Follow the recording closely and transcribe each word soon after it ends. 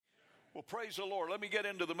Well, praise the Lord. Let me get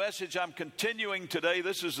into the message. I'm continuing today.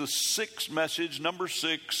 This is the sixth message, number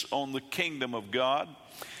 6, on the kingdom of God.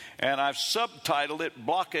 And I've subtitled it,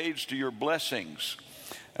 Blockades to Your Blessings.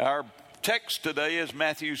 Our text today is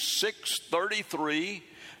Matthew 6:33.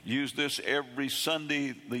 Use this every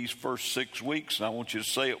Sunday these first 6 weeks, and I want you to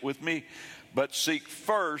say it with me. But seek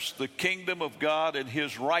first the kingdom of God and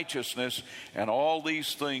his righteousness, and all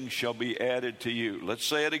these things shall be added to you. Let's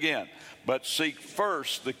say it again. But seek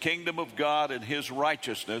first the kingdom of God and his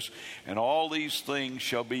righteousness, and all these things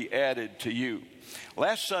shall be added to you.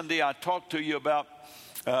 Last Sunday, I talked to you about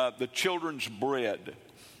the children's bread,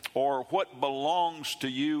 or what belongs to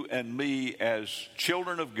you and me as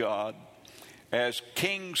children of God, as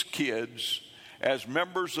king's kids, as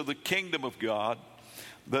members of the kingdom of God.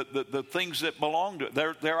 The things that belong to it,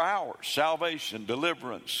 they're ours. Salvation,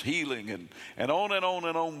 deliverance, healing, and on and on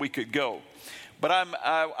and on we could go. But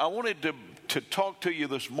I wanted to talk to you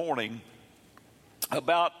this morning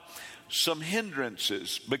about some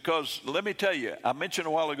hindrances, because let me tell you, I mentioned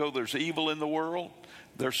a while ago there's evil in the world.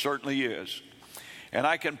 There certainly is. And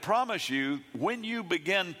I can promise you, when you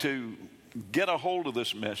begin to get a hold of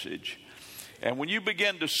this message, and when you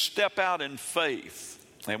begin to step out in faith,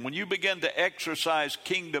 and when you begin to exercise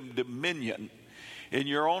kingdom dominion in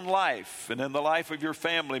your own life and in the life of your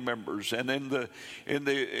family members and in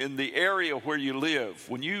the area where you live,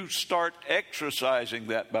 when you start exercising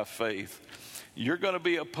that by faith, you're going to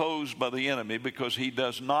be opposed by the enemy, because he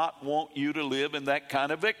does not want you to live in that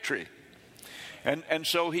kind of victory. And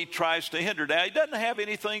so he tries to hinder. Now, he doesn't have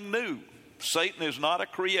anything new. Satan is not a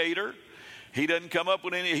creator. He doesn't come up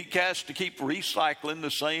with any. He has to keep recycling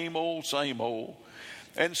the same old, same old.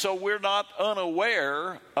 And so we're not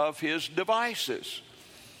unaware of his devices.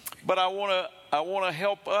 But I want to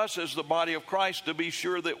help us as the body of Christ to be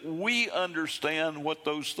sure that we understand what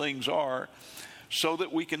those things are, so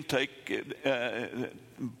that we can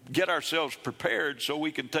get ourselves prepared, so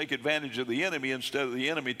we can take advantage of the enemy instead of the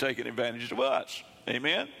enemy taking advantage of us.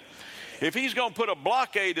 Amen? If he's going to put a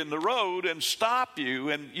blockade in the road and stop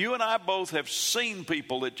you, and you and I both have seen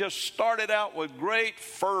people that just started out with great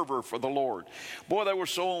fervor for the Lord. Boy, they were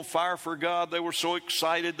so on fire for God. They were so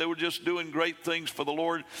excited. They were just doing great things for the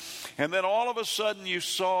Lord. And then all of a sudden you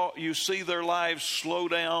see their lives slow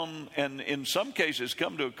down, and in some cases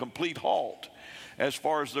come to a complete halt as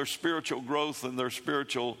far as their spiritual growth and their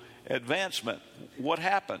spiritual advancement. What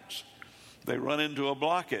happens? They run into a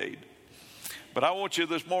blockade. But I want you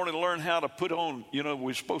this morning to learn how to put on,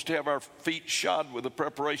 we're supposed to have our feet shod with the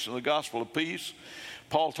preparation of the gospel of peace.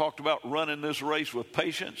 Paul talked about running this race with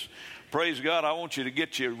patience. Praise God, I want you to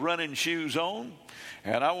get your running shoes on.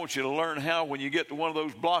 And I want you to learn how, when you get to one of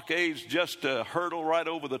those blockades, just to hurdle right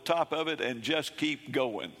over the top of it and just keep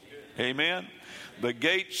going. Amen. The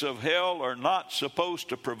gates of hell are not supposed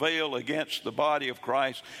to prevail against the body of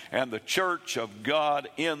Christ and the church of God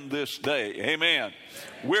in this day. Amen.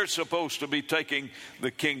 We're supposed to be taking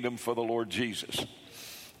the kingdom for the Lord Jesus.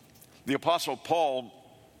 The Apostle Paul,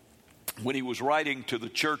 when he was writing to the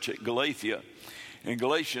church at Galatia, in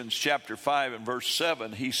Galatians chapter 5 and verse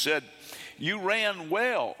 7, he said, "You ran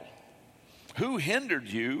well. Who hindered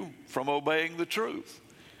you from obeying the truth?"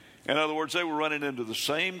 In other words, they were running into the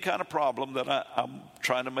same kind of problem that I'm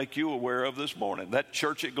trying to make you aware of this morning. That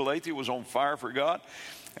church at Galatia was on fire for God.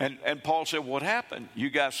 And Paul said, what happened?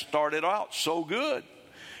 You guys started out so good.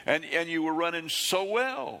 And you were running so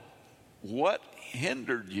well. What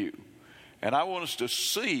hindered you? And I want us to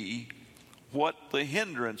see what the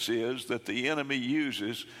hindrance is that the enemy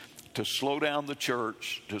uses to slow down the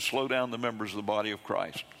church, to slow down the members of the body of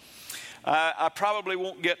Christ. I probably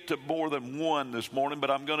won't get to more than one this morning,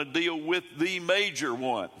 but I'm going to deal with the major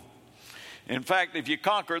one. In fact, if you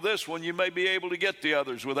conquer this one, you may be able to get the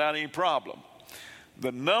others without any problem.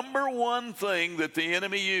 The number one thing that the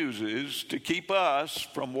enemy uses to keep us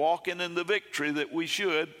from walking in the victory that we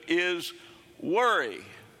should is worry.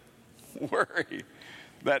 Worry.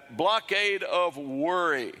 That blockade of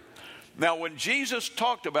worry. Now, when Jesus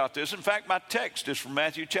talked about this, in fact, my text is from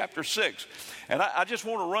Matthew chapter 6. And I just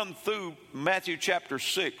want to run through Matthew chapter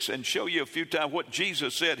 6 and show you a few times what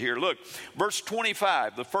Jesus said here. Look, verse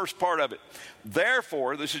 25, the first part of it.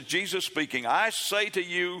 Therefore, this is Jesus speaking, I say to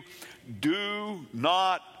you, do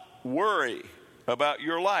not worry about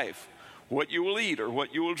your life, what you will eat or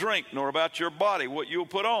what you will drink, nor about your body, what you will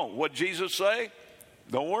put on. What Jesus say?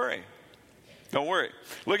 Don't worry. Don't worry.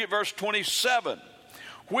 Look at verse 27.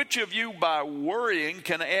 Which of you by worrying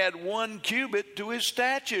can add 1 cubit to his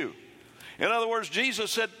stature? In other words, Jesus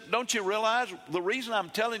said, don't you realize the reason I'm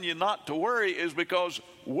telling you not to worry is because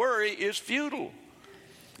worry is futile.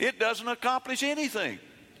 It doesn't accomplish anything.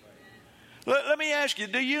 Let me ask you,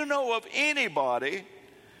 do you know of anybody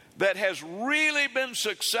that has really been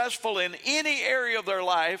successful in any area of their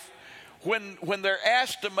life when they're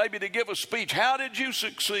asked to give a speech? How did you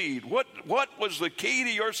succeed? What was the key to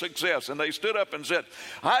your success? And they stood up and said,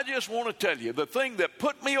 I just want to tell you, the thing that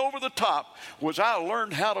put me over the top was I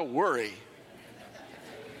learned how to worry.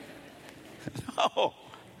 No.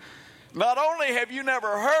 Not only have you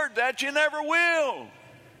never heard that, you never will.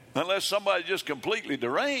 Unless somebody's just completely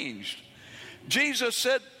deranged. Jesus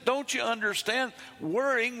said, don't you understand?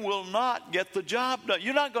 Worrying will not get the job done.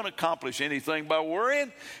 You're not going to accomplish anything by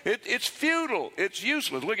worrying. It's futile. It's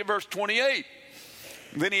useless. Look at verse 28.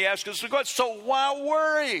 Then he asks us the question, so why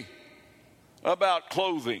worry about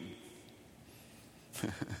clothing?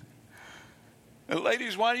 And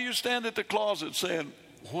ladies, why do you stand at the closet saying,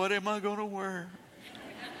 what am I going to wear?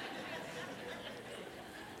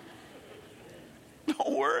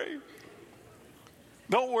 Don't worry.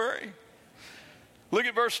 Don't worry. Look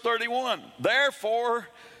at verse 31. Therefore,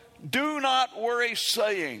 do not worry,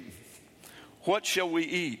 saying, what shall we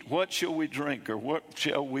eat? What shall we drink? Or what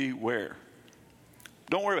shall we wear?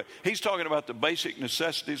 Don't worry about it. He's talking about the basic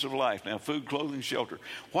necessities of life. Now, food, clothing, shelter.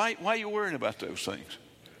 Why are you worrying about those things?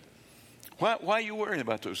 Why are you worrying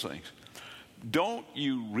about those things? Don't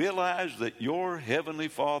you realize that your heavenly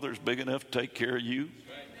Father is big enough to take care of you?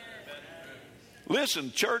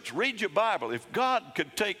 Listen, church, read your Bible. If God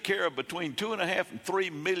could take care of between 2.5 and 3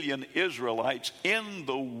 million Israelites in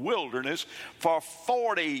the wilderness for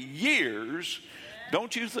 40 years,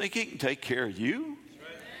 don't you think he can take care of you?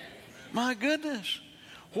 My goodness.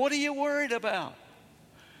 What are you worried about?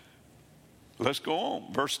 Let's go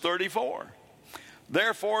on. Verse 34.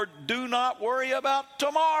 Therefore, do not worry about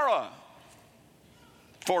tomorrow,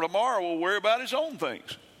 for tomorrow will worry about its own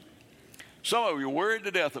things. Some of you are worried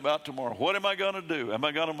to death about tomorrow. What am I going to do? Am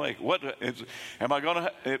I going to make? Am I going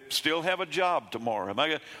to still have a job tomorrow?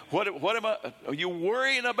 Are you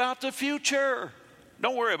worrying about the future?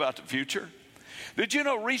 Don't worry about the future. Did you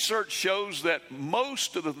know research shows that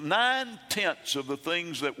most of the 9/10 of the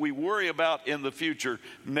things that we worry about in the future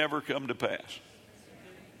never come to pass?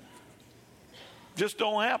 Just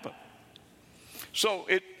don't happen. So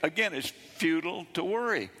it's futile to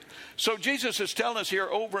worry. So Jesus is telling us here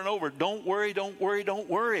over and over, don't worry, don't worry, don't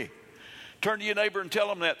worry. Turn to your neighbor and tell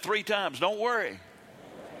them that 3 times. Don't worry.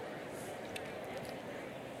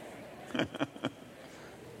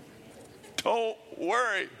 Don't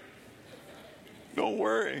worry. Don't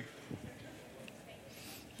worry.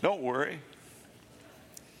 Don't worry.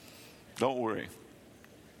 Don't worry.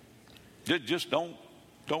 Just don't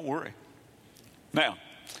worry. Now,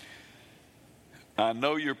 I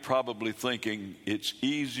know you're probably thinking it's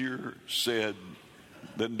easier said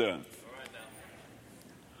than done.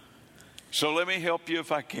 So let me help you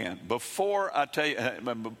if I can. Before I tell you,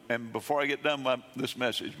 and before I get done this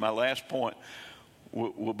message, my last point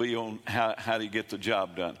will be on how to get the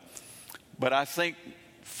job done. But I think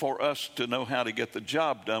for us to know how to get the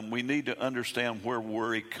job done, we need to understand where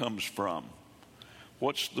worry comes from.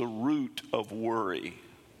 What's the root of worry?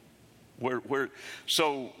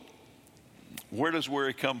 So where does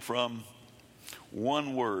worry come from?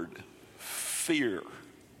 One word: fear.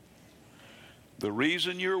 The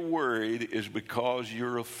reason you're worried is because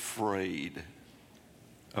you're afraid.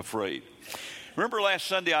 Afraid. Remember last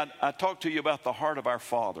Sunday I talked to you about the heart of our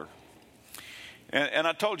Father. And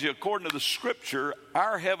I told you, according to the Scripture,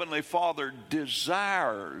 our Heavenly Father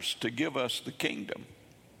desires to give us the kingdom.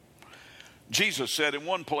 Jesus said in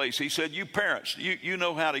one place, he said, you parents, you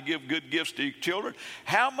know how to give good gifts to your children.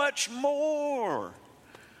 How much more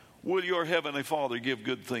will your Heavenly Father give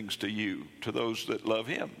good things to you, to those that love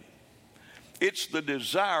Him? It's the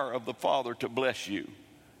desire of the Father to bless you.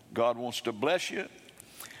 God wants to bless you.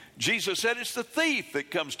 Jesus said it's the thief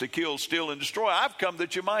that comes to kill, steal, and destroy. I've come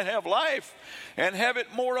that you might have life and have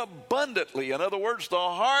it more abundantly. In other words, the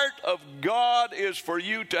heart of God is for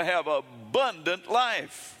you to have abundant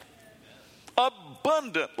life.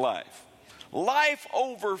 Abundant life. Life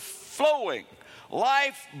overflowing.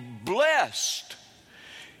 Life blessed.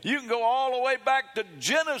 You can go all the way back to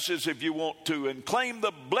Genesis if you want to and claim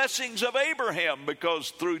the blessings of Abraham,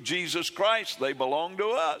 because through Jesus Christ they belong to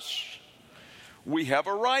us. We have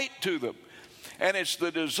a right to them. And it's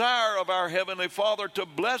the desire of our Heavenly Father to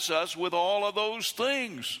bless us with all of those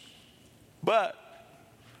things. But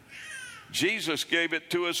Jesus gave it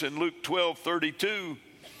to us in Luke 12:32.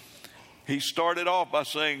 He started off by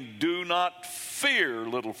saying, do not fear,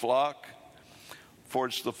 little flock, for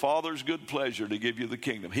it's the Father's good pleasure to give you the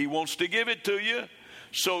kingdom. He wants to give it to you,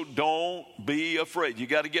 so don't be afraid. You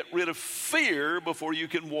got to get rid of fear before you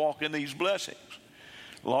can walk in these blessings.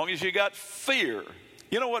 As long as you got fear,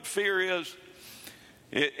 You know what fear is?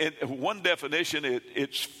 One definition,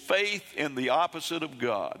 it's faith in the opposite of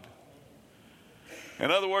God.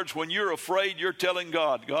 In other words, when you're afraid, you're telling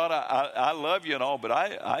God, God, I love you and all, but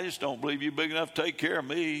I just don't believe you're big enough to take care of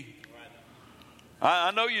me.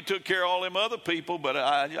 I know you took care of all them other people, but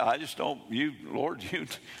I just don't, Lord,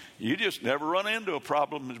 you just never run into a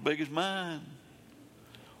problem as big as mine.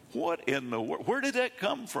 What in the world? Where did that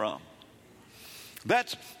come from?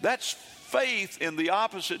 That's faith in the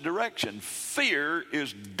opposite direction. Fear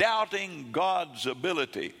is doubting God's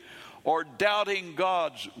ability or doubting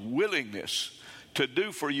God's willingness to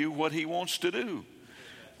do for you what he wants to do.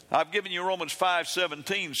 I've given you Romans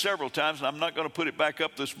 5:17 several times, and I'm not going to put it back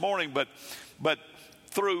up this morning, but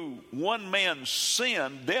through one man's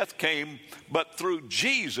sin, death came, but through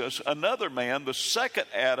Jesus, another man, the second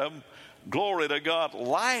Adam, glory to God,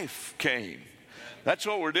 life came. That's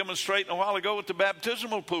what we're demonstrating a while ago with the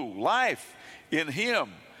baptismal pool. Life in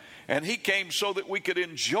him. And he came so that we could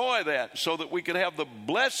enjoy that, so that we could have the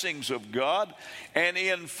blessings of God. And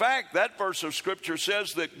in fact, that verse of Scripture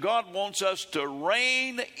says that God wants us to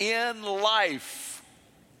reign in life,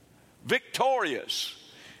 victorious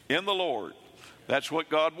in the Lord. That's what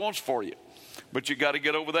God wants for you. But you got to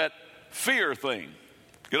get over that fear thing.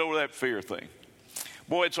 Get over that fear thing.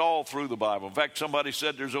 Boy, it's all through the Bible. In fact, somebody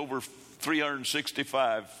said there's over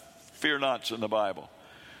 365 fear nots in the Bible.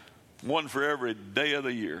 One for every day of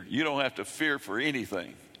the year. You don't have to fear for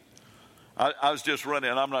anything. I was just running,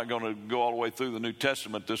 and I'm not going to go all the way through the New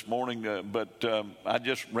Testament this morning, but I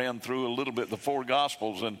just ran through a little bit the four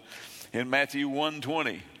Gospels. And in Matthew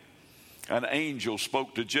 1:20, an angel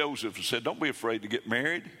spoke to Joseph and said, don't be afraid to get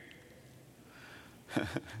married.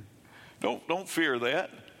 Don't fear that.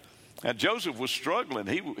 Now, Joseph was struggling.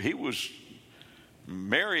 He was...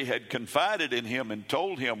 Mary had confided in him and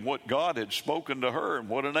told him what God had spoken to her and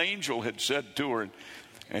what an angel had said to her.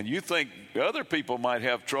 And you think other people might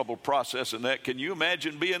have trouble processing that. Can you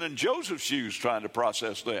imagine being in Joseph's shoes trying to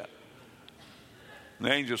process that? And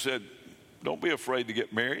the angel said, don't be afraid to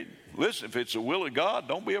get married. Listen, if it's the will of God,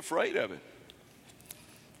 don't be afraid of it.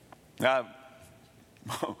 Now,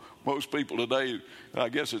 most people today, I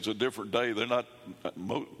guess it's a different day. They're not,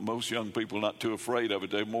 most young people are not too afraid of it.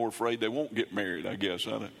 They're more afraid they won't get married, I guess.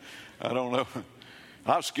 I don't know.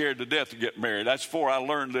 I was scared to death to get married. That's before I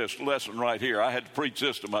learned this lesson right here. I had to preach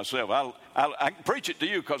this to myself. I can preach it to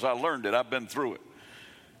you because I learned it. I've been through it.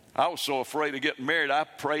 I was so afraid of getting married, I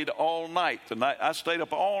prayed all night. I stayed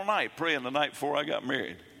up all night praying the night before I got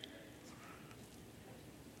married.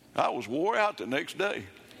 I was wore out the next day.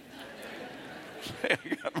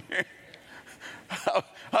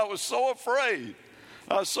 I was so afraid.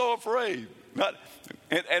 I was so afraid.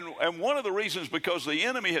 And one of the reasons, because the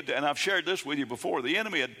enemy had, and I've shared this with you before, the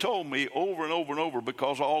enemy had told me over and over and over,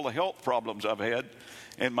 because of all the health problems I've had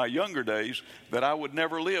in my younger days, that I would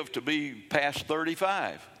never live to be past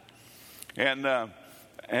 35. And I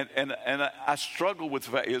struggle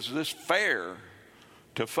with, is this fair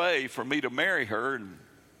to Faye for me to marry her and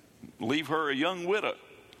leave her a young widow?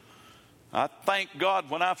 I thank God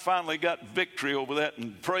when I finally got victory over that,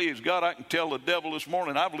 and praise God, I can tell the devil this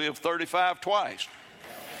morning I've lived 35 twice.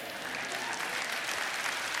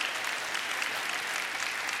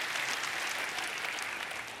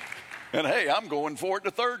 And hey, I'm going for it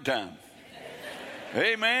the third time.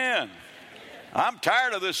 Amen. I'm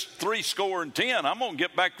tired of this 70. I'm going to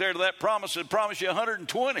get back there to that promise and promise you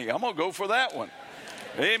 120. I'm going to go for that one.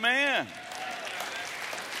 Amen.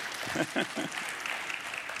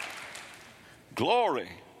 Glory.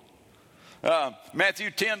 Matthew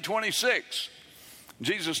 10:26.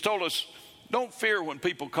 Jesus told us, don't fear when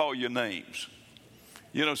people call you names.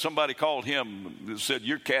 You know, somebody called him and said,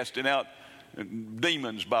 you're casting out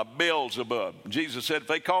demons by Beelzebub. Jesus said, if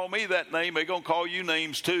they call me that name, they're going to call you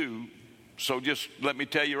names too. So just let me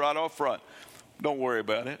tell you right off front, don't worry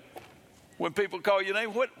about it. When people call you name,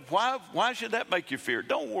 why should that make you fear?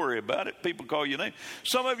 Don't worry about it. People call you name.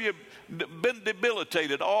 Some of you have been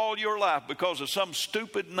debilitated all your life because of some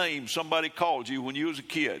stupid name somebody called you when you was a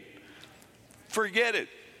kid. Forget it.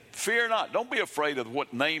 Fear not. Don't be afraid of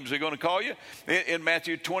what names they're going to call you. In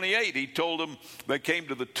Matthew 28, he told them, they came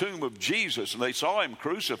to the tomb of Jesus and they saw him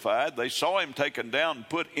crucified. They saw him taken down and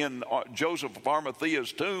put in Joseph of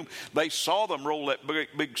Arimathea's tomb. They saw them roll that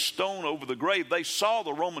big stone over the grave. They saw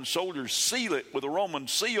the Roman soldiers seal it with a Roman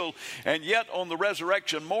seal. And yet on the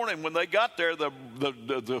resurrection morning, when they got there,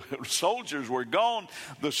 the soldiers were gone.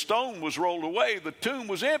 The stone was rolled away. The tomb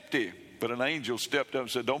was empty. But an angel stepped up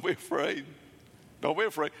and said, don't be afraid. Don't be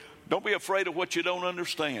afraid. Don't be afraid of what you don't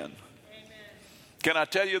understand. Amen. Can I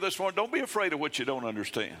tell you this morning? Don't be afraid of what you don't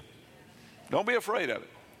understand. Don't be afraid of it.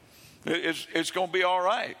 It's going to be all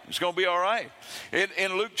right. It's going to be all right.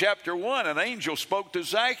 In Luke chapter 1, an angel spoke to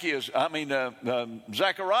Zacharias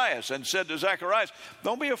and said to Zacharias,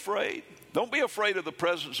 don't be afraid. Don't be afraid of the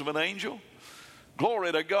presence of an angel.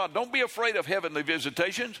 Glory to God. Don't be afraid of heavenly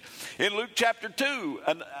visitations. In Luke chapter 2,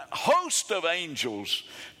 a host of angels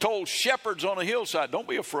told shepherds on a hillside, don't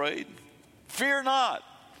be afraid. Fear not.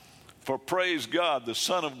 For praise God, the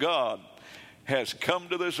Son of God has come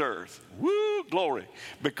to this earth. Woo, glory.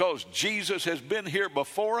 Because Jesus has been here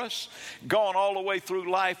before us, gone all the way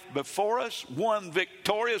through life before us, won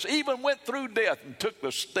victorious, even went through death and took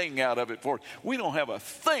the sting out of it for us. We don't have a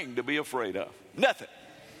thing to be afraid of. Nothing.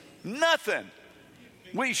 Nothing.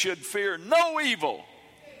 We should fear no evil.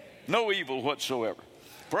 No evil whatsoever.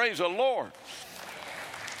 Praise the Lord.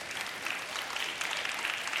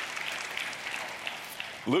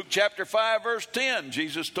 Luke chapter 5 verse 10,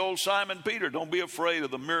 Jesus told Simon Peter, don't be afraid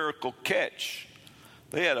of the miracle catch.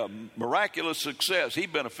 They had a miraculous success.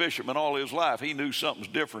 He'd been a fisherman all his life. He knew something's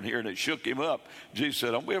different here and it shook him up. Jesus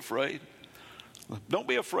said, don't be afraid. Don't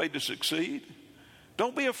be afraid to succeed.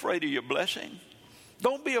 Don't be afraid of your blessing.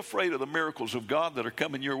 Don't be afraid of the miracles of God that are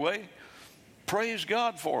coming your way. Praise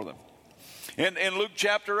God for them. In Luke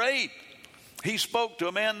chapter 8, he spoke to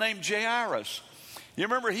a man named Jairus. You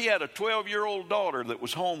remember he had a 12-year-old daughter that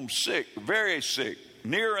was home sick, very sick,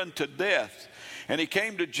 near unto death. And he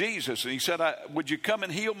came to Jesus and he said, would you come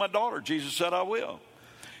and heal my daughter? Jesus said, I will.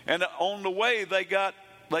 And on the way, they got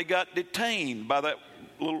detained by that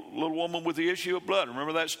little woman with the issue of blood.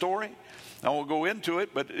 Remember that story? I won't go into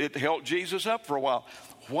it, but it held Jesus up for a while.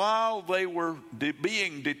 While they were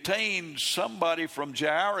being detained, somebody from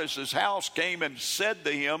Jairus' house came and said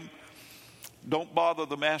to him, don't bother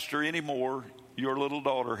the master anymore. Your little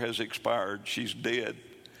daughter has expired. She's dead.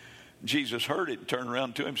 Jesus heard it and turned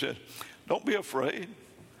around to him and said, don't be afraid.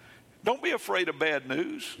 Don't be afraid of bad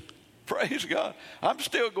news. Praise God. I'm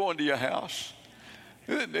still going to your house.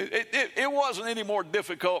 It wasn't any more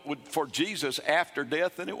difficult for Jesus after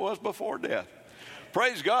death than it was before death.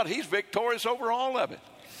 Praise God. He's victorious over all of it.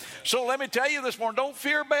 So let me tell you this morning, don't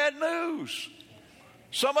fear bad news.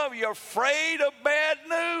 Some of you are afraid of bad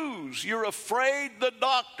news. You're afraid the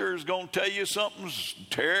doctor's going to tell you something's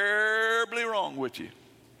terribly wrong with you.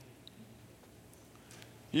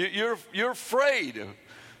 You're afraid of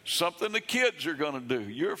something the kids are going to do.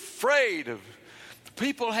 You're afraid of...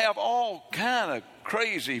 People have all kind of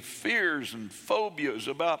crazy fears and phobias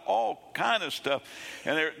about all kind of stuff.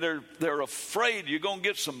 And they're afraid you're going to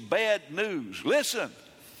get some bad news. Listen.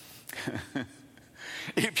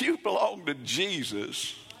 If you belong to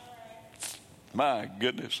Jesus, my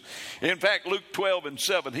goodness. In fact, Luke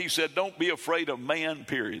 12:7, he said, don't be afraid of man,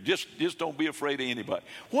 period. Just don't be afraid of anybody.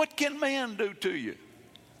 What can man do to you?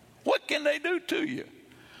 What can they do to you?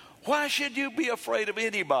 Why should you be afraid of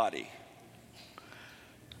anybody?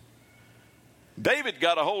 David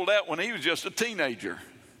got a hold of that when he was just a teenager.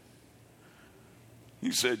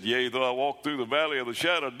 He said, yea, though I walk through the valley of the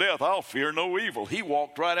shadow of death, I'll fear no evil. He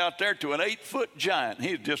walked right out there to an 8-foot giant.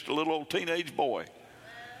 He was just a little old teenage boy.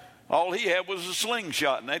 All he had was a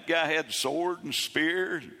slingshot, and that guy had sword and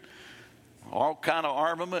spear, all kind of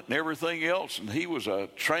armament and everything else, and he was a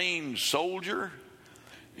trained soldier.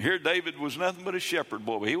 Here David was nothing but a shepherd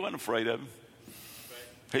boy, but he wasn't afraid of him.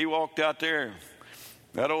 He walked out there.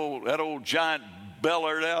 That old giant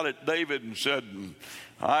bellered out at David and said,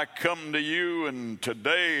 I come to you, and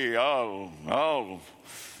today I'll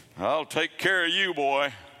take care of you,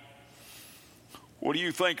 boy. What do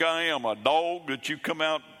you think I am, a dog that you come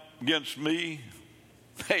out against me?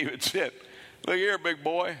 David said, look here, big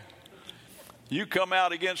boy. You come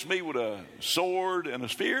out against me with a sword and a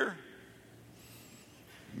spear?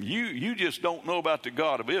 You just don't know about the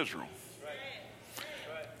God of Israel.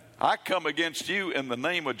 I come against you in the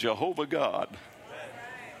name of Jehovah God.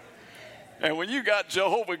 And when you got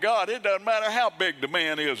Jehovah God, it doesn't matter how big the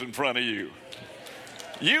man is in front of you.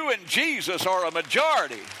 You and Jesus are a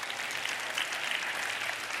majority.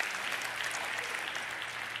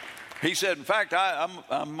 He said, in fact,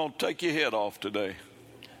 I'm going to take your head off today.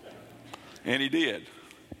 And he did.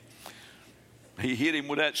 He hit him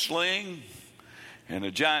with that sling, and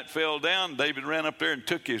the giant fell down. David ran up there and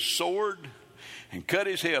took his sword and cut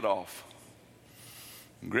his head off.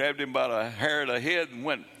 And grabbed him by the hair of the head and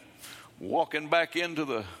went walking back into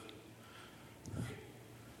the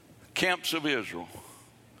camps of Israel,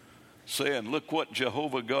 saying, look what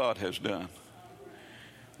Jehovah God has done.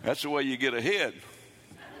 That's the way you get ahead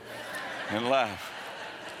in life.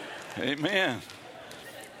 Amen.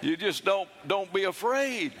 You just don't be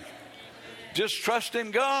afraid. Just trust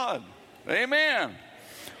in God. Amen.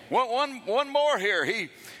 One more here.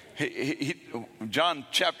 John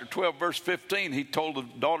chapter 12, verse 15, he told the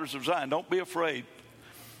daughters of Zion, don't be afraid.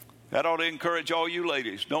 That ought to encourage all you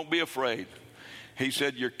ladies. Don't be afraid. He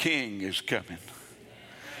said, your king is coming.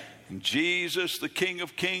 And Jesus, the King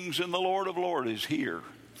of kings and the Lord of lords, is here.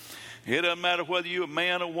 It doesn't matter whether you're a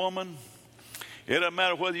man or woman. It doesn't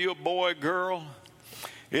matter whether you're a boy or girl.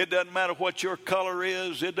 It doesn't matter what your color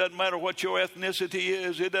is. It doesn't matter what your ethnicity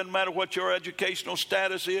is. It doesn't matter what your educational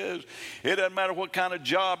status is. It doesn't matter what kind of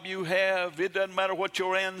job you have. It doesn't matter what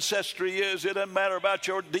your ancestry is. It doesn't matter about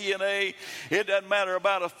your DNA. It doesn't matter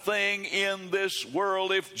about a thing in this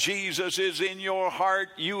world. If Jesus is in your heart,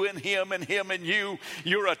 you and him and you,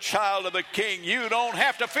 you're a child of the King. You don't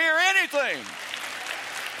have to fear anything.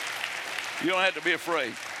 You don't have to be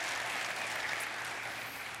afraid.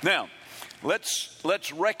 Now,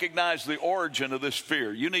 let's recognize the origin of this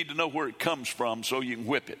fear. You need to know where it comes from so you can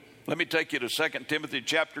whip it. Let me take you to 2 Timothy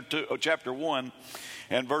chapter 1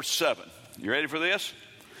 and verse 7. You ready for this?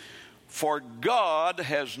 For God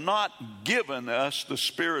has not given us the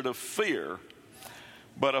spirit of fear,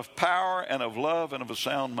 but of power and of love and of a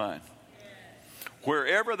sound mind.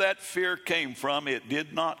 Wherever that fear came from, it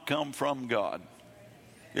did not come from God.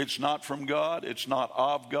 It's not from God. It's not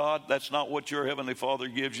of God. That's not what your Heavenly Father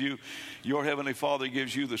gives you. Your Heavenly Father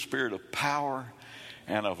gives you the spirit of power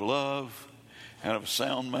and of love and of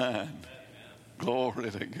sound mind.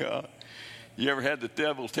 Glory to God. You ever had the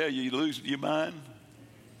devil tell you you're losing your mind?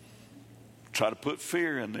 Try to put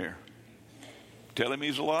fear in there. Tell him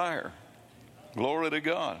he's a liar. Glory to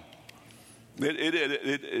God.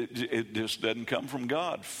 It just doesn't come from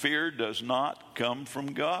God. Fear does not come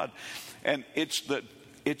from God. And it's the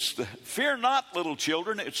fear not, little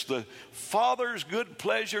children. It's the Father's good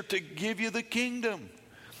pleasure to give you the kingdom.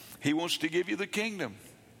 He wants to give you the kingdom.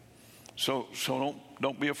 So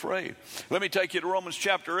don't be afraid. Let me take you to Romans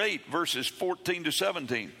chapter 8, verses 14 to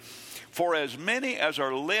 17. For as many as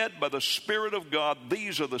are led by the Spirit of God,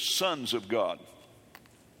 these are the sons of God.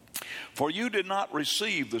 For you did not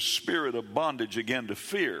receive the spirit of bondage again to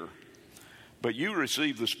fear, but you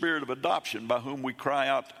received the spirit of adoption, by whom we cry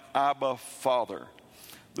out, Abba, Father.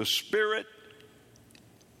 The Spirit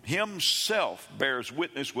himself bears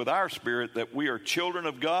witness with our spirit that we are children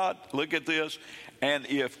of God. Look at this. And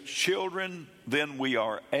if children, then we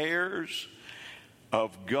are heirs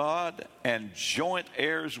of God and joint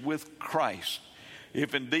heirs with Christ.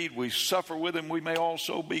 If indeed we suffer with him, we may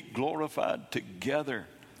also be glorified together.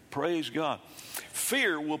 Praise God.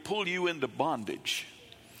 Fear will pull you into bondage.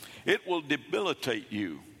 It will debilitate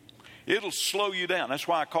you. It'll slow you down. That's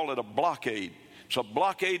why I call it a blockade. It's a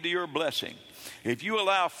blockade to your blessing. If you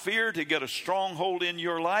allow fear to get a stronghold in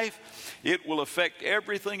your life, it will affect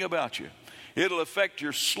everything about you. It'll affect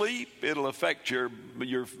your sleep. It'll affect your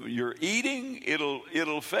eating.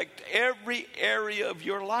 It'll affect every area of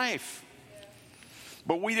your life.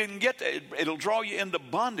 But we didn't get to it. It'll draw you into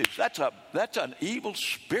bondage. That's an evil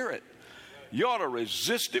spirit. You ought to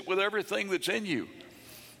resist it with everything that's in you.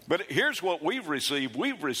 But here's what we've received.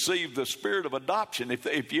 We've received the spirit of adoption.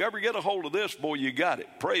 If you ever get a hold of this, boy, you got it.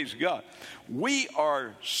 Praise God. We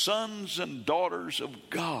are sons and daughters of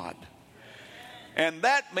God. And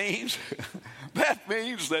that means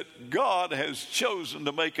that God has chosen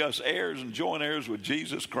to make us heirs and joint heirs with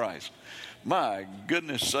Jesus Christ. My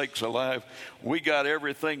goodness sakes alive, we got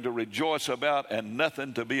everything to rejoice about and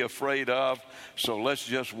nothing to be afraid of, so let's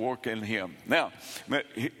just walk in him. Now,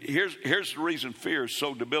 here's the reason fear is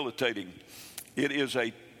so debilitating. It is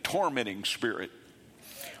a tormenting spirit.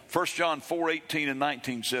 1 John 4:18 and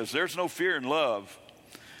 19 says, there's no fear in love,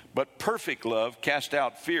 but perfect love casts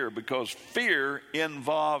out fear, because fear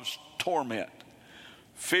involves torment.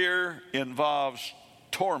 Fear involves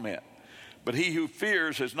torment. But he who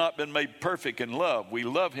fears has not been made perfect in love. We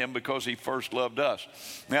love him because he first loved us.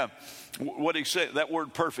 Now, what he said, that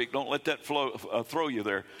word perfect, don't let that throw you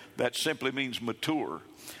there. That simply means mature.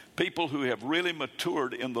 People who have really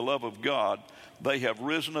matured in the love of God, they have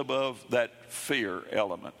risen above that fear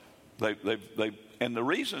element. And the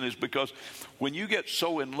reason is because when you get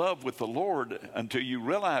so in love with the Lord until you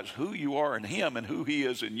realize who you are in him and who he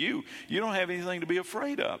is in you, you don't have anything to be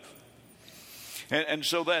afraid of. And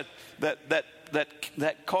so that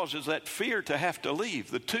causes that fear to have to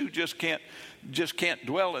leave. The two just can't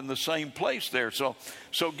dwell in the same place there. So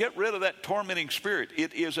get rid of that tormenting spirit.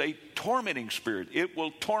 It is a tormenting spirit. It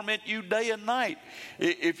will torment you day and night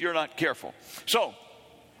if you're not careful. So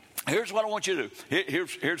here's what I want you to do.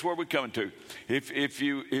 Here's where we're coming to. If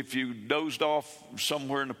you dozed off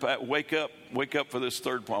somewhere in the past, wake up for this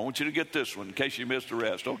third point. I want you to get this one in case you missed the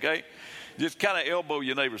rest, okay? Just kind of elbow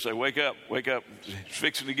your neighbor, say, wake up. It's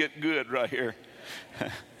fixing to get good right here.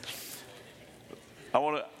 I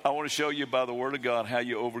want to show you by the Word of God how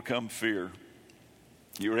you overcome fear.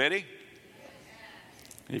 You ready?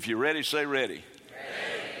 If you're ready, say ready.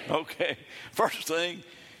 Ready. Okay. First thing,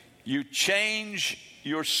 you change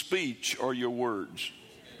your speech or your words.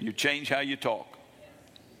 You change how you talk.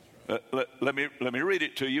 Let me read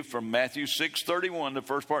it to you from Matthew 6:31, the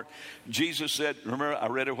first part. Jesus said, remember I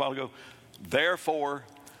read it a while ago, therefore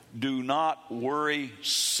do not worry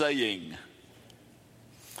saying.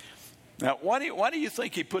 Now, why do you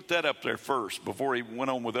think he put that up there first before he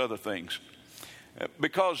went on with other things?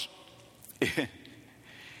 Because it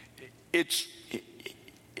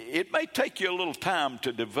may take you a little time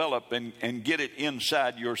to develop and get it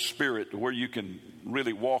inside your spirit to where you can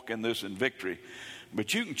really walk in this in victory.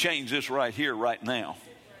 But you can change this right here, right now.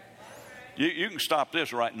 You can stop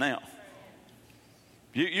this right now.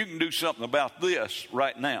 You can do something about this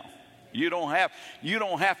right now. You don't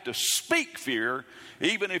have to speak fear,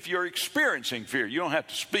 even if you're experiencing fear. You don't have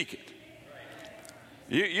to speak it.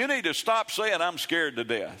 You need to stop saying, I'm scared to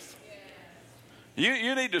death.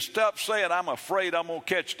 You need to stop saying, I'm afraid I'm going to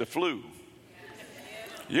catch the flu.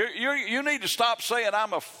 You need to stop saying,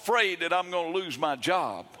 I'm afraid that I'm going to lose my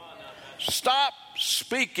job. Stop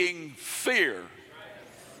speaking fear.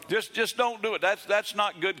 Just don't do it. That's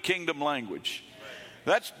not good kingdom language.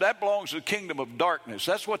 That belongs to the kingdom of darkness.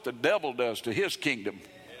 That's what the devil does to his kingdom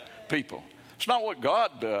people. It's not what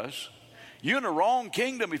God does. You're in the wrong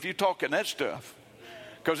kingdom if you're talking that stuff.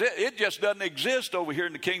 Because it just doesn't exist over here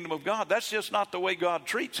in the kingdom of God. That's just not the way God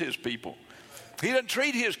treats his people. He doesn't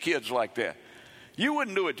treat his kids like that. You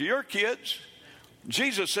wouldn't do it to your kids.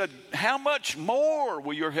 Jesus said, how much more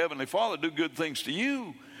will your heavenly Father do good things to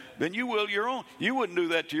you than you will your own? You wouldn't do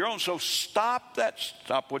that to your own. So stop that.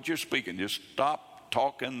 Stop what you're speaking. Just stop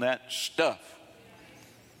talking that stuff.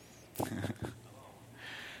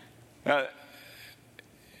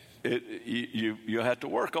 You have to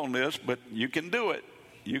work on this, but you can do it.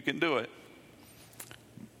 You can do it.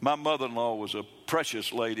 My mother-in-law was a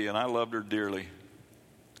precious lady, and I loved her dearly.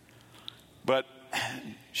 But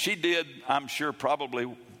she did, I'm sure,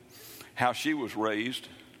 probably how she was raised.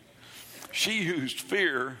 She used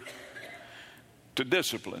fear to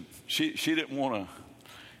discipline. She didn't want to,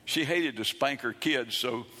 she hated to spank her kids,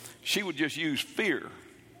 so she would just use fear.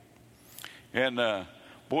 And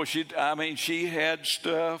boy, she had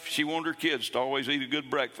stuff. She wanted her kids to always eat a good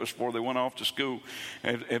breakfast before they went off to school.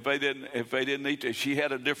 And if they didn't eat it, she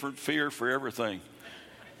had a different fear for everything.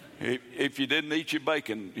 If you didn't eat your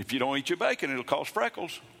bacon, if you don't eat your bacon, it'll cause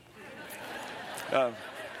freckles.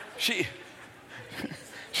 She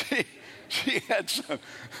had some.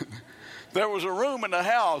 There was a room in the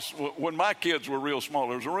house when my kids were real small.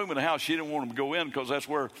 There was a room in the house she didn't want them to go in because that's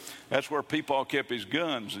where Peepaw kept his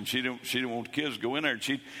guns, and she didn't want the kids to go in there. And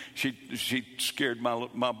she scared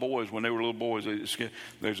my boys when they were little boys.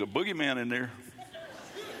 There's a boogeyman in there.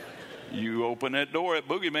 You open that door, that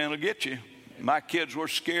boogeyman will get you. My kids were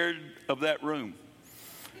scared of that room.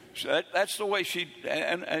 So that's the way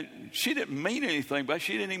and she didn't mean anything, but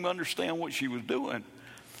she didn't even understand what she was doing.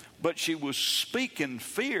 But she was speaking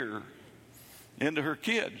fear into her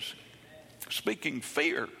kids, speaking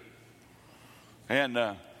fear. And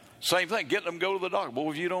same thing, getting them to go to the doctor.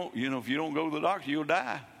 Boy, if you don't go to the doctor, you'll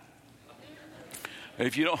die.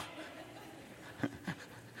 If you don't,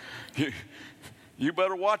 you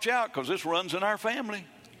better watch out, because this runs in our family.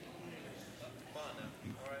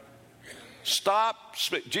 Stop.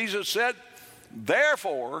 Jesus said,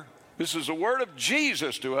 therefore, this is a word of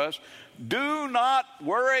Jesus to us, do not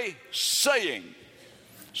worry saying.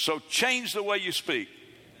 So change the way you speak.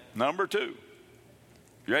 Number 2.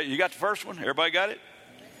 You got the first one? Everybody got it?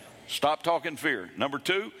 Stop talking fear. Number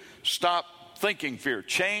 2, stop thinking fear.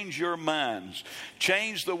 Change your minds.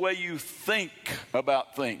 Change the way you think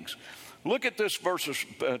about things. Look at this 2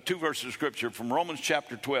 verses of scripture from Romans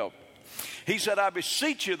chapter 12. He said, I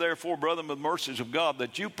beseech you, therefore, brethren, with the mercies of God,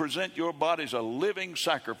 that you present your bodies a living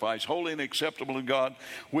sacrifice, holy and acceptable to God,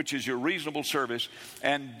 which is your reasonable service.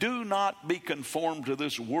 And do not be conformed to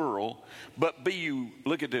this world, but be you,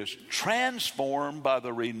 look at this, transformed by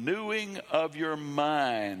the renewing of your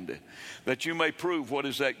mind, that you may prove what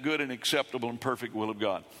is that good and acceptable and perfect will of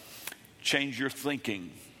God. Change your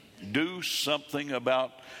thinking. Do something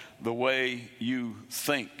about the way you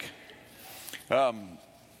think.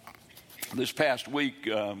 This past week,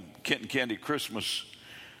 Kent and Candy Christmas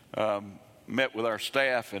met with our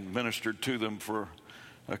staff and ministered to them for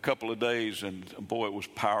a couple of days, and boy, it was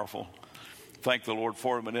powerful. Thank the Lord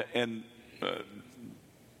for them. And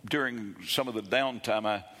during some of the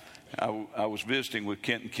downtime, I was visiting with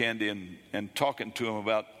Kent and Candy and talking to them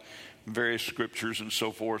about various scriptures and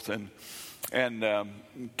so forth. And And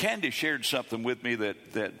Candy shared something with me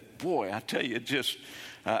that boy, I tell you, it just,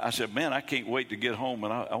 I said, man, I can't wait to get home,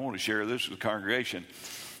 and I want to share this with the congregation.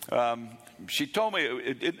 She told me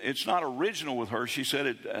it's not original with her. She said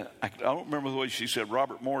it, I don't remember the way she said,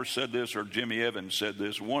 Robert Morris said this or Jimmy Evans said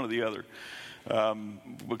this, one or the other,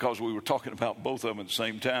 because we were talking about both of them at the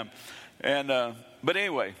same time. And but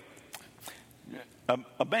anyway,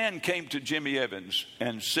 a man came to Jimmy Evans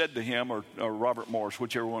and said to him, or Robert Morris,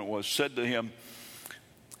 whichever one it was, said to him,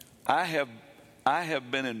 I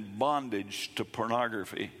have been in bondage to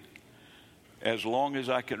pornography as long as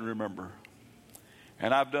I can remember.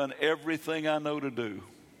 And I've done everything I know to do,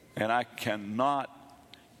 and I cannot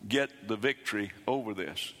get the victory over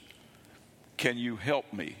this. Can you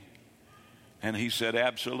help me? And he said,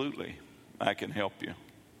 absolutely, I can help you.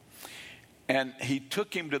 And he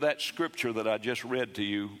took him to that scripture that I just read to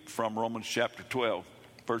you from Romans chapter 12,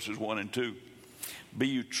 verses 1 and 2. Be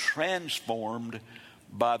you transformed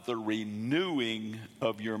by the renewing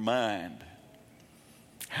of your mind.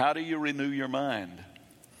 How do you renew your mind?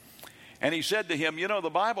 And he said to him, you know,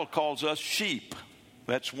 the Bible calls us sheep.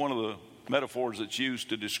 That's one of the metaphors that's used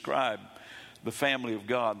to describe the family of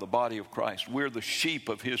God, the body of Christ. We're the sheep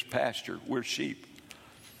of his pasture. We're sheep.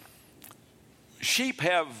 Sheep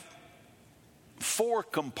have 4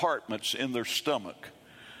 compartments in their stomach.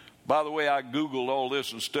 By the way, I Googled all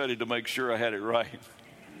this and studied to make sure I had it right.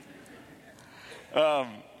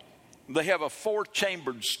 They have a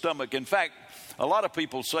 4-chambered stomach. In fact, a lot of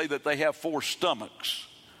people say that they have 4 stomachs.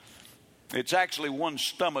 It's actually one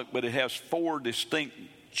stomach, but it has 4 distinct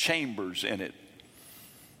chambers in it.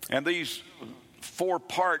 And these 4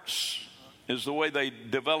 parts is the way they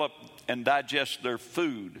develop and digest their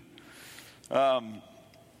food. The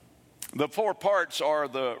 4 parts are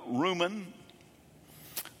the rumen,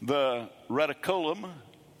 the reticulum,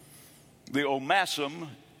 the omasum,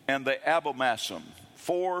 and the abomasum.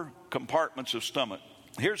 4 compartments of stomach.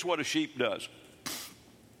 Here's what a sheep does.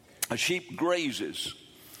 A sheep grazes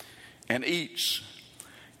and eats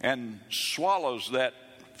and swallows that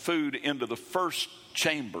food into the first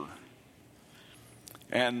chamber,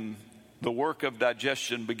 and the work of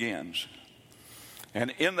digestion begins.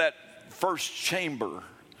 And in that first chamber,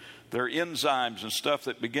 there are enzymes and stuff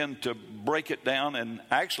that begin to break it down and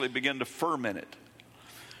actually begin to ferment it.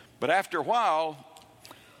 But after a while,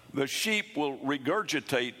 the sheep will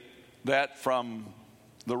regurgitate that from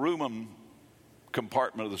the rumen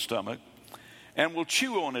compartment of the stomach and will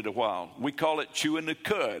chew on it a while. We call it chewing the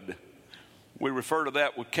cud. We refer to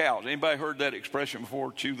that with cows. Anybody heard that expression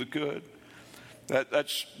before, chew the cud?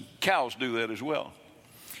 That's cows do that as well.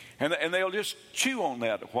 And they'll just chew on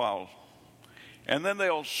that a while. And then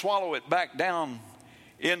they'll swallow it back down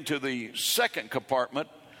into the second compartment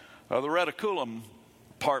of the reticulum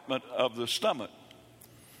compartment of the stomach.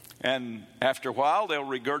 And after a while, they'll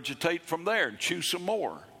regurgitate from there and chew some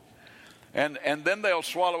more. And then they'll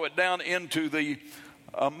swallow it down into the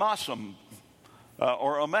omasum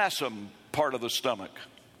or omasum part of the stomach.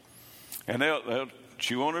 And they'll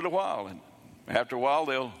chew on it a while. And after a while,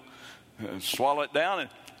 they'll swallow it down.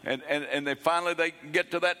 And they finally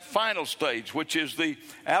get to that final stage, which is the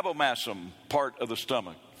abomasum part of the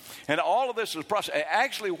stomach. And all of this is processed.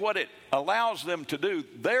 Actually, what it allows them to do,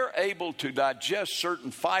 they're able to digest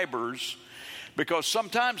certain fibers, because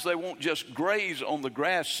sometimes they won't just graze on the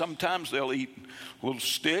grass. Sometimes they'll eat little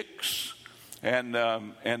sticks and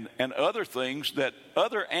other things that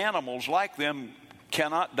other animals like them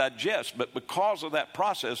cannot digest. But because of that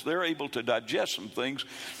process, they're able to digest some things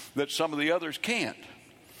that some of the others can't.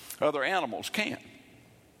 Other animals can't.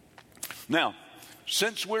 Now,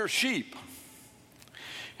 since we're sheep,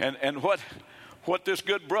 and what this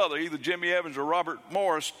good brother, either Jimmy Evans or Robert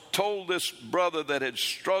Morris, told this brother that had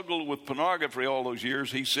struggled with pornography all those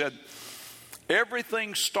years, he said,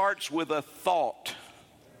 everything starts with a thought.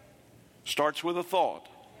 Starts with a thought.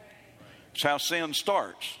 It's how sin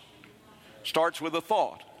starts. Starts with a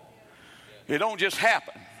thought. It don't just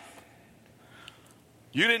happen.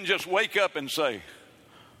 You didn't just wake up and say,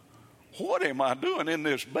 what am I doing in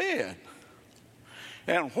this bed?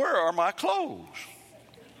 And where are my clothes?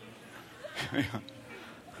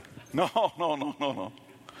 No.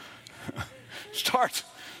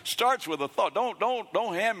 Starts with a thought.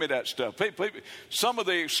 Don't hand me that stuff. Some of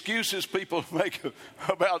the excuses people make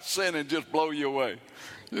about sinning just blow you away.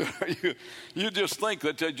 You just think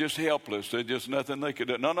that they're just helpless. There's just nothing they could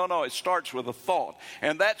do. No. It starts with a thought.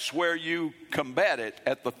 And that's where you combat it,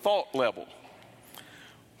 at the thought level.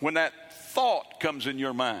 When that thought comes in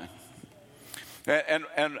your mind.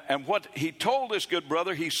 And what he told this good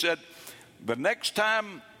brother, he said, the next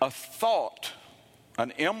time a thought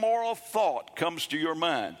an immoral thought comes to your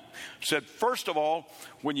mind, said, first of all,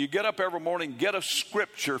 when you get up every morning, get a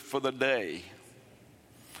scripture for the day.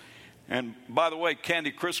 And by the way,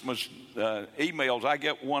 Candy Christmas emails, I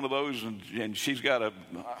get one of those, and she's got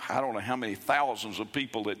I don't know how many thousands of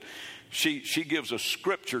people that she gives a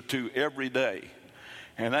scripture to every day.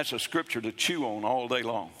 And that's a scripture to chew on all day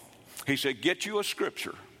long. He said, get you a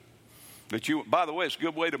scripture. By the way, it's a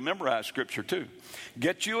good way to memorize scripture too.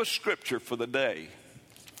 Get you a scripture for the day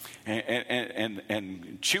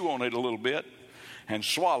and chew on it a little bit and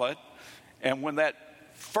swallow it. And when that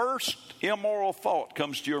first immoral thought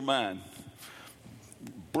comes to your mind,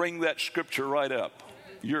 bring that scripture right up.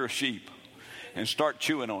 You're a sheep, and start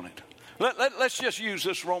chewing on it. Let's just use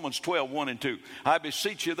this Romans 12, 1 and 2. I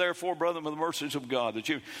beseech you, therefore, brethren, by the mercies of God, that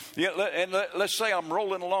you... let's say I'm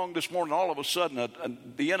rolling along this morning, all of a sudden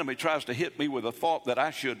the enemy tries to hit me with a thought that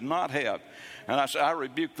I should not have. And I say, I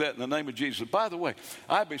rebuke that in the name of Jesus. By the way,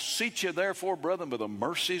 I beseech you, therefore, brethren, by the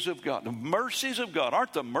mercies of God. The mercies of God.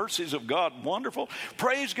 Aren't the mercies of God wonderful?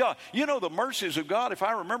 Praise God. You know, the mercies of God, if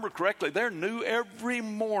I remember correctly, they're new every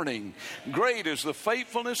morning. Great is the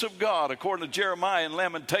faithfulness of God, according to Jeremiah and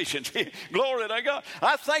Lamentations. Glory to God.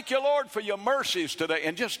 I thank you, Lord, for your mercies today.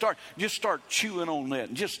 And just start chewing on that,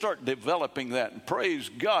 and just start developing that. And praise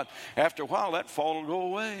God. After a while, that fall will go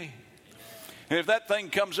away. And if that thing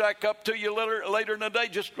comes back up to you later in the day,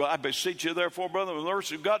 I beseech you, therefore, brother, with the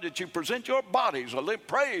mercy of God, that you present your bodies.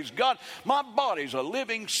 Praise God, my body's a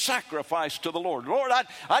living sacrifice to the Lord. Lord,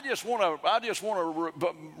 I just want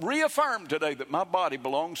to reaffirm today that my body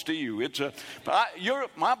belongs to you.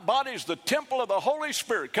 My body's the temple of the Holy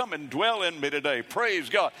Spirit. Come and dwell in me today. Praise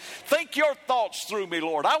God. Think your thoughts through me,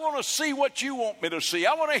 Lord. I want to see what you want me to see.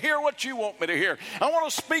 I want to hear what you want me to hear. I want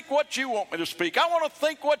to speak what you want me to speak. I want to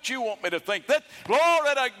think what you want me to think.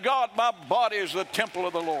 Glory to God, my body is the temple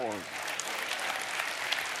of the Lord.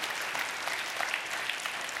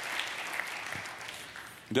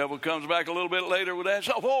 The devil comes back a little bit later with that.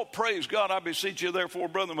 Oh, praise God. I beseech you, therefore,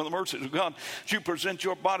 brethren, by the mercies of God, that you present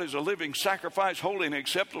your bodies a living sacrifice, holy and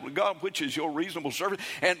acceptable to God, which is your reasonable service.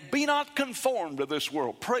 And be not conformed to this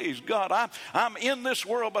world. Praise God. I'm in this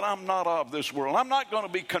world, but I'm not of this world. I'm not going to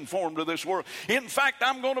be conformed to this world. In fact,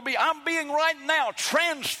 I'm being right now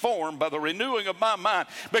transformed by the renewing of my mind,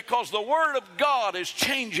 because the Word of God is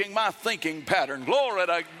changing my thinking pattern. Glory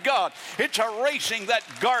to God. It's erasing that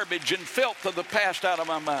garbage and filth of the past out of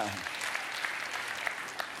my mind.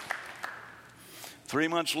 3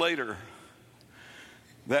 months later,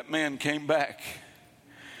 that man came back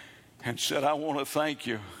and said, I want to thank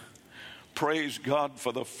you. Praise God,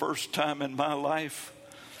 for the first time in my life,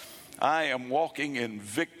 I am walking in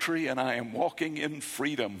victory and I am walking in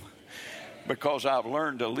freedom, because I've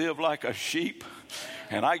learned to live like a sheep,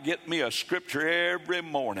 and I get me a scripture every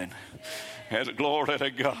morning. Glory to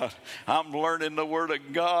God. I'm learning the Word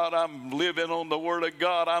of God. I'm living on the Word of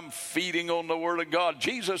God. I'm feeding on the Word of God.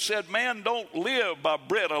 Jesus said, man don't live by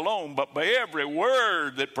bread alone, but by every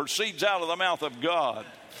word that proceeds out of the mouth of God.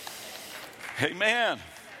 Amen.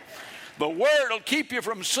 The Word will keep you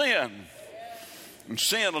from sin, and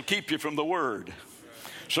sin will keep you from the Word.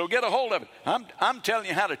 So get a hold of it. I'm telling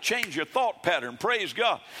you how to change your thought pattern. Praise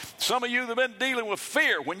God. Some of you that have been dealing with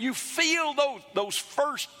fear, when you feel those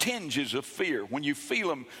first tinges of fear, when you feel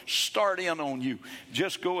them start in on you,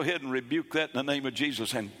 just go ahead and rebuke that in the name of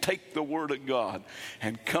Jesus, and take the Word of God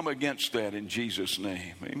and come against that in Jesus'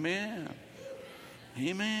 name. Amen.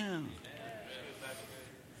 Amen.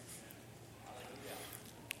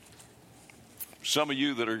 Some of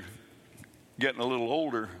you that are getting a little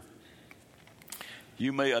older,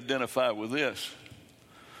 you may identify with this.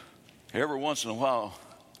 Every once in a while,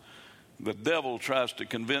 the devil tries to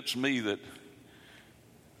convince me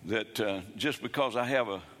that just because I have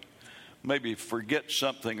maybe forget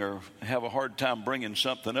something or have a hard time bringing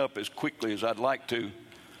something up as quickly as I'd like to,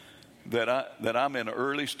 that I'm in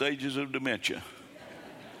early stages of dementia.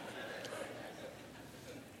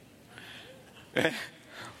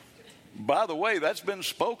 By the way, that's been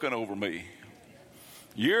spoken over me.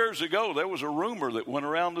 Years ago, there was a rumor that went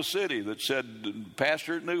around the city that said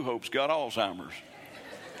Pastor at New Hope's got Alzheimer's.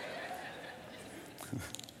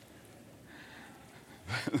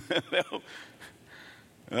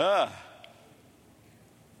 That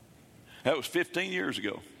was 15 years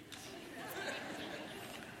ago.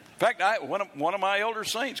 In fact, one of my elder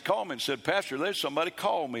saints called me and said, Pastor, there's somebody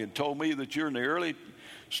called me and told me that you're in the early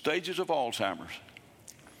stages of Alzheimer's.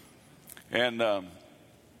 And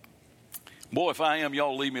boy, if I am,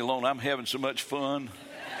 y'all leave me alone. I'm having so much fun.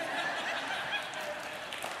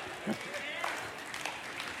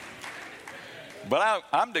 But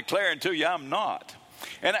I'm declaring to you, I'm not.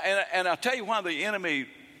 And I'll tell you why the enemy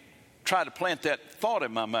tried to plant that thought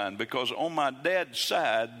in my mind, because on my dad's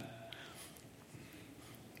side,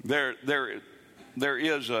 there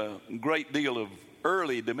is a great deal of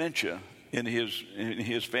early dementia in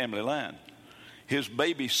his family line. His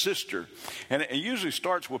baby sister, and it usually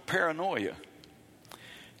starts with paranoia.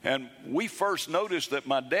 And we first noticed that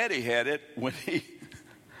my daddy had it when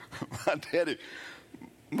my daddy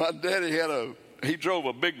he drove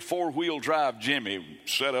a big 4-wheel drive Jimmy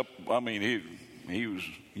set up. I mean, he was,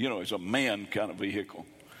 it's a man kind of vehicle.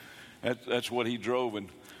 That's what he drove. And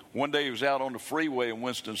one day he was out on the freeway in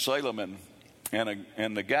Winston-Salem,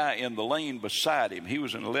 and the guy in the lane beside him, he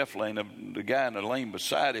was in the left lane, the guy in the lane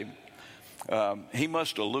beside him, he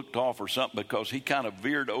must have looked off or something, because he kind of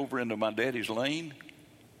veered over into my daddy's lane.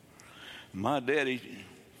 My daddy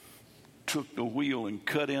took the wheel and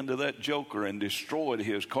cut into that joker and destroyed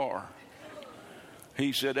his car.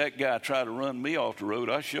 He said, that guy tried to run me off the road.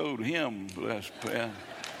 I showed him.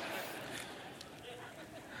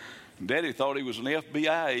 Daddy thought he was an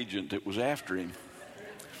FBI agent that was after him.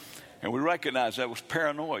 And we recognized that was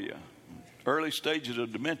paranoia, early stages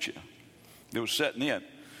of dementia that was setting in.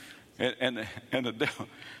 And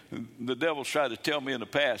the devil's tried to tell me in the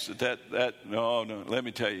past no, let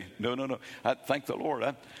me tell you, no. I thank the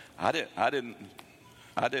Lord. hadn't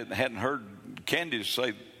heard Candy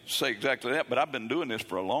say exactly that, but I've been doing this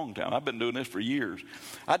for a long time. I've been doing this for years.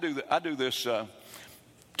 I do this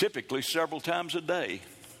typically several times a day.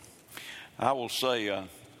 I will say,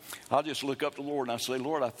 I'll just look up to the Lord and I say,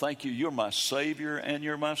 Lord, I thank you. You're my Savior and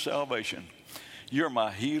you're my salvation. You're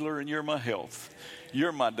my healer and you're my health.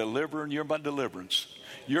 You're my deliverer and you're my deliverance.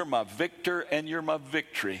 You're my victor and you're my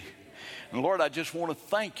victory. And Lord, I just want to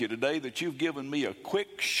thank you today that you've given me a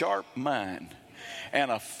quick, sharp mind and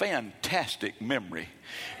a fantastic memory.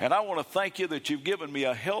 And I want to thank you that you've given me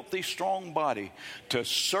a healthy, strong body to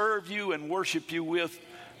serve you and worship you with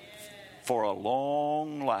for a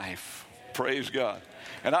long life. Praise God.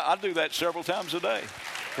 And I do that several times a day.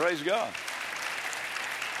 Praise God.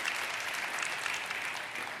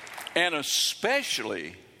 And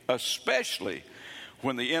especially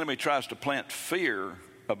when the enemy tries to plant fear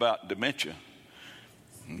about dementia.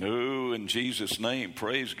 No, in Jesus' name,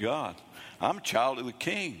 praise God. I'm a child of the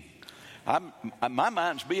King. My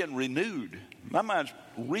mind's being renewed. My mind's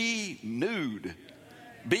renewed,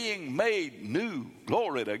 being made new.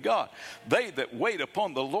 Glory to God. They that wait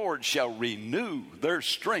upon the Lord shall renew their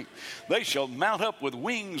strength. They shall mount up with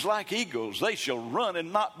wings like eagles. They shall run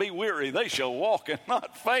and not be weary. They shall walk and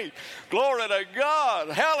not faint. Glory to God.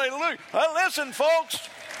 Hallelujah. Listen, folks.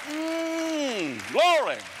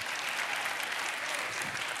 Glory.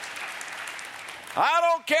 I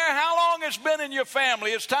don't care how long it's been in your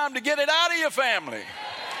family. It's time to get it out of your family.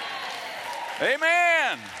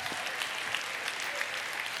 Amen.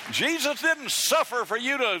 Jesus didn't suffer for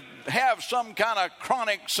you to have some kind of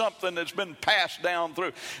chronic something that's been passed down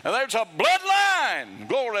through. And there's a bloodline.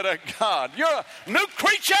 Glory to God. You're a new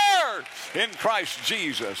creature in Christ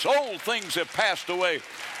Jesus. Old things have passed away,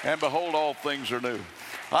 and behold, all things are new.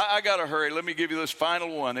 I got to hurry. Let me give you this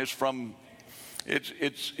final one. It's from...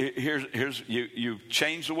 Here's you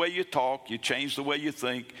change the way you talk, you change the way you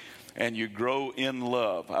think, and you grow in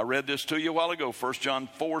love. I read this to you a while ago, 1 John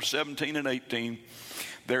 4:17 and 18.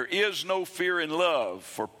 There is no fear in love,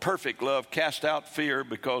 for perfect love casts out fear,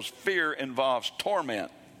 because fear involves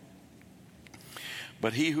torment.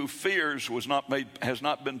 But he who fears has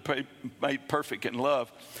not been made perfect in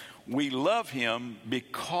love. We love him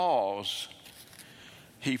because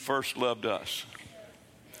he first loved us.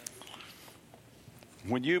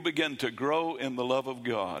 When you begin to grow in the love of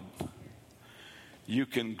God, you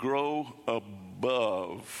can grow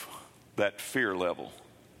above that fear level,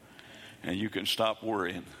 and you can stop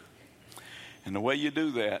worrying. And the way you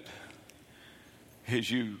do that is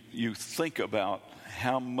you think about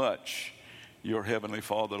how much your Heavenly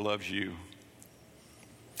Father loves you.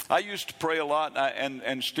 I used to pray a lot,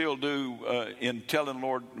 and still do, in telling the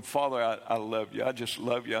Lord, Father, I love you. I just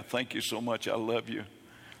love you. I thank you so much. I love you.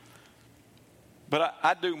 But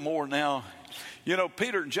I do more now. You know,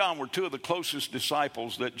 Peter and John were two of the closest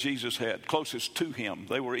disciples that Jesus had, closest to him.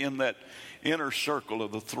 They were in that inner circle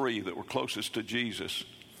of the three that were closest to Jesus.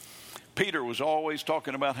 Peter was always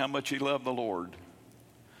talking about how much he loved the Lord.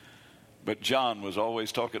 But John was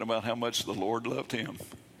always talking about how much the Lord loved him.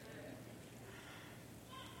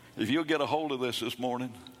 If you'll get a hold of this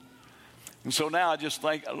morning. And so now I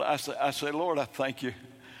say, Lord, I thank you.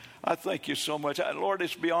 I thank you so much. Lord,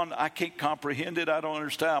 it's beyond, I can't comprehend it. I don't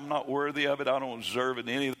understand. I'm not worthy of it. I don't deserve it,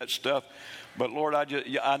 any of that stuff. But Lord,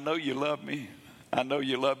 I know you love me. I know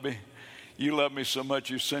you love me. You love me so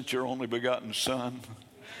much you sent your only begotten Son.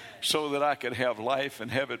 so that I could have life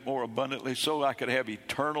and have it more abundantly, so I could have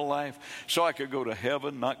eternal life, so I could go to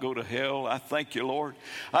heaven, not go to hell. I thank you, Lord.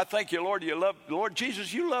 I thank you, Lord. Lord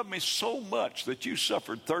Jesus, you love me so much that you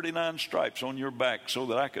suffered 39 stripes on your back so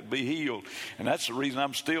that I could be healed. And that's the reason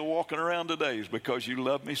I'm still walking around today, is because you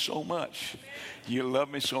love me so much. You love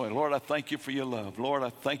me so much. Lord, I thank you for your love. Lord, I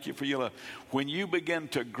thank you for your love. When you begin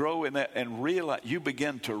to grow in that and realize, you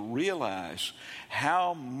begin to realize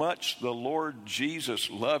how much the Lord Jesus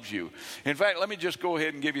loves you. In fact, let me just go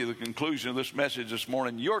ahead and give you the conclusion of this message this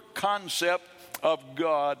morning. Your concept of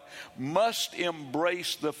God must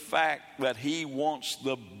embrace the fact that he wants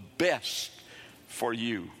the best for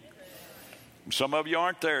you. Some of you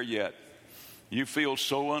aren't there yet. You feel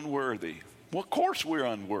so unworthy. Well, of course we're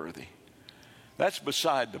unworthy. That's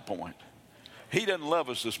beside the point. He doesn't love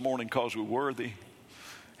us this morning because we're worthy.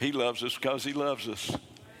 He loves us because he loves us.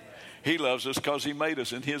 He loves us because he made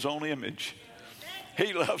us in his own image.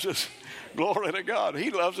 He loves us. Glory to God. He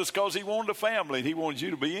loves us because he wanted a family and he wants you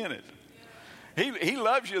to be in it. He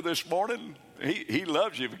loves you this morning. He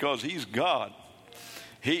loves you because he's God.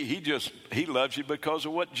 He loves you because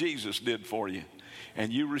of what Jesus did for you.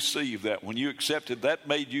 And you received that. When you accepted, that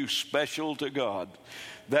made you special to God.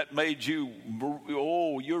 That made you,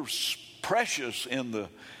 you're precious in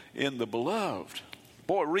the beloved.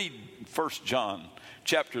 Boy, read 1 John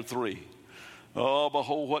chapter 3. Oh,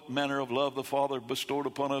 behold, what manner of love the Father bestowed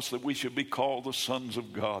upon us, that we should be called the sons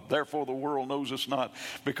of God. Therefore the world knows us not,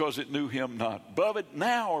 because it knew him not. Beloved,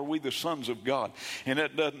 now are we the sons of God, and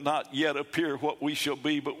it does not yet appear what we shall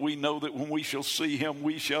be, but we know that when we shall see him,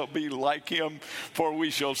 we shall be like him, for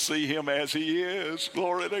we shall see him as he is.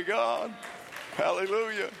 Glory to God.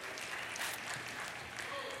 Hallelujah.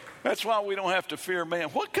 That's why we don't have to fear man.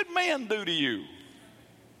 What could man do to you?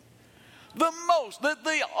 The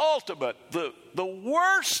ultimate, the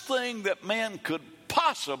worst thing that man could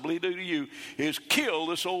possibly do to you is kill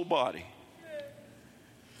this old body.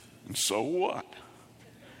 And so what?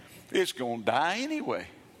 It's going to die anyway.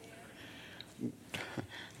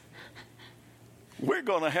 We're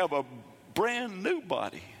going to have a brand new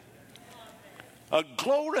body, a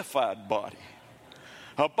glorified body,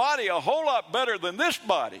 a body a whole lot better than this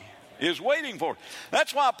body is waiting for.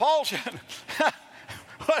 That's why Paul said,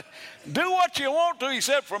 do what you want to. He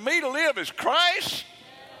said, for me to live is Christ,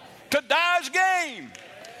 to die is gain.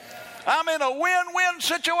 I'm in a win-win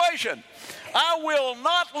situation. I will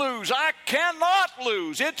not lose. I cannot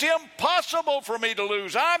lose. It's impossible for me to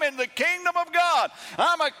lose. I'm in the kingdom of God.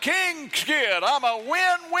 I'm a king's kid. I'm a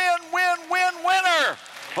winner.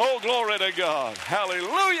 Oh, glory to God.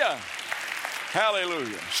 Hallelujah.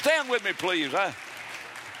 Hallelujah. Stand with me, please.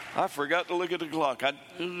 I forgot to look at the clock. I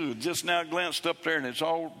just now glanced up there, and it's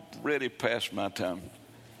already past my time.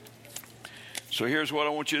 So here's what I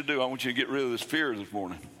want you to do. I want you to get rid of this fear this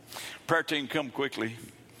morning. Prayer team, come quickly.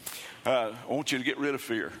 I want you to get rid of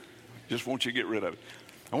fear. Just want you to get rid of it.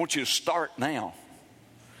 I want you to start now.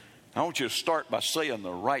 I want you to start by saying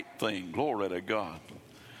the right thing. Glory to God.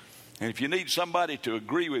 And if you need somebody to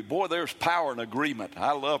agree with, boy, there's power in agreement.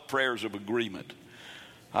 I love prayers of agreement.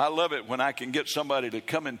 I love it when I can get somebody to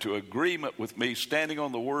come into agreement with me, standing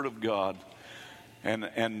on the Word of God,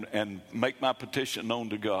 and make my petition known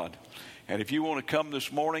to God. And if you want to come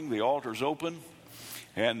this morning, the altar's open.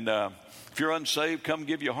 And if you're unsaved, come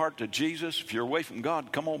give your heart to Jesus. If you're away from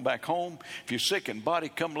God, come on back home. If you're sick in body,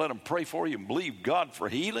 come let them pray for you and believe God for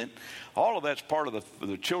healing. All of that's part of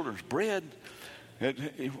the children's bread.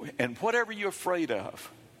 And whatever you're afraid of,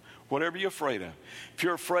 if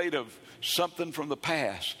you're afraid of something from the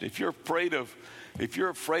past, if you're afraid of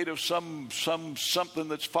something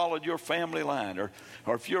that's followed your family line, or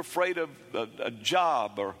if you're afraid of a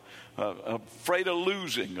job, or afraid of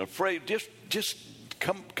losing, just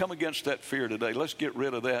come against that fear today. Let's get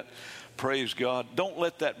rid of that. Praise God. Don't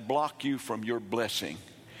let that block you from your blessing.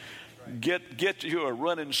 Get you a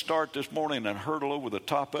running start this morning and hurtle over the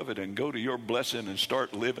top of it and go to your blessing and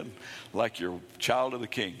start living like you're a child of the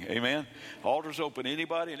King. Amen. Altar's open.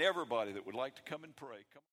 Anybody and everybody that would like to come and pray. Come.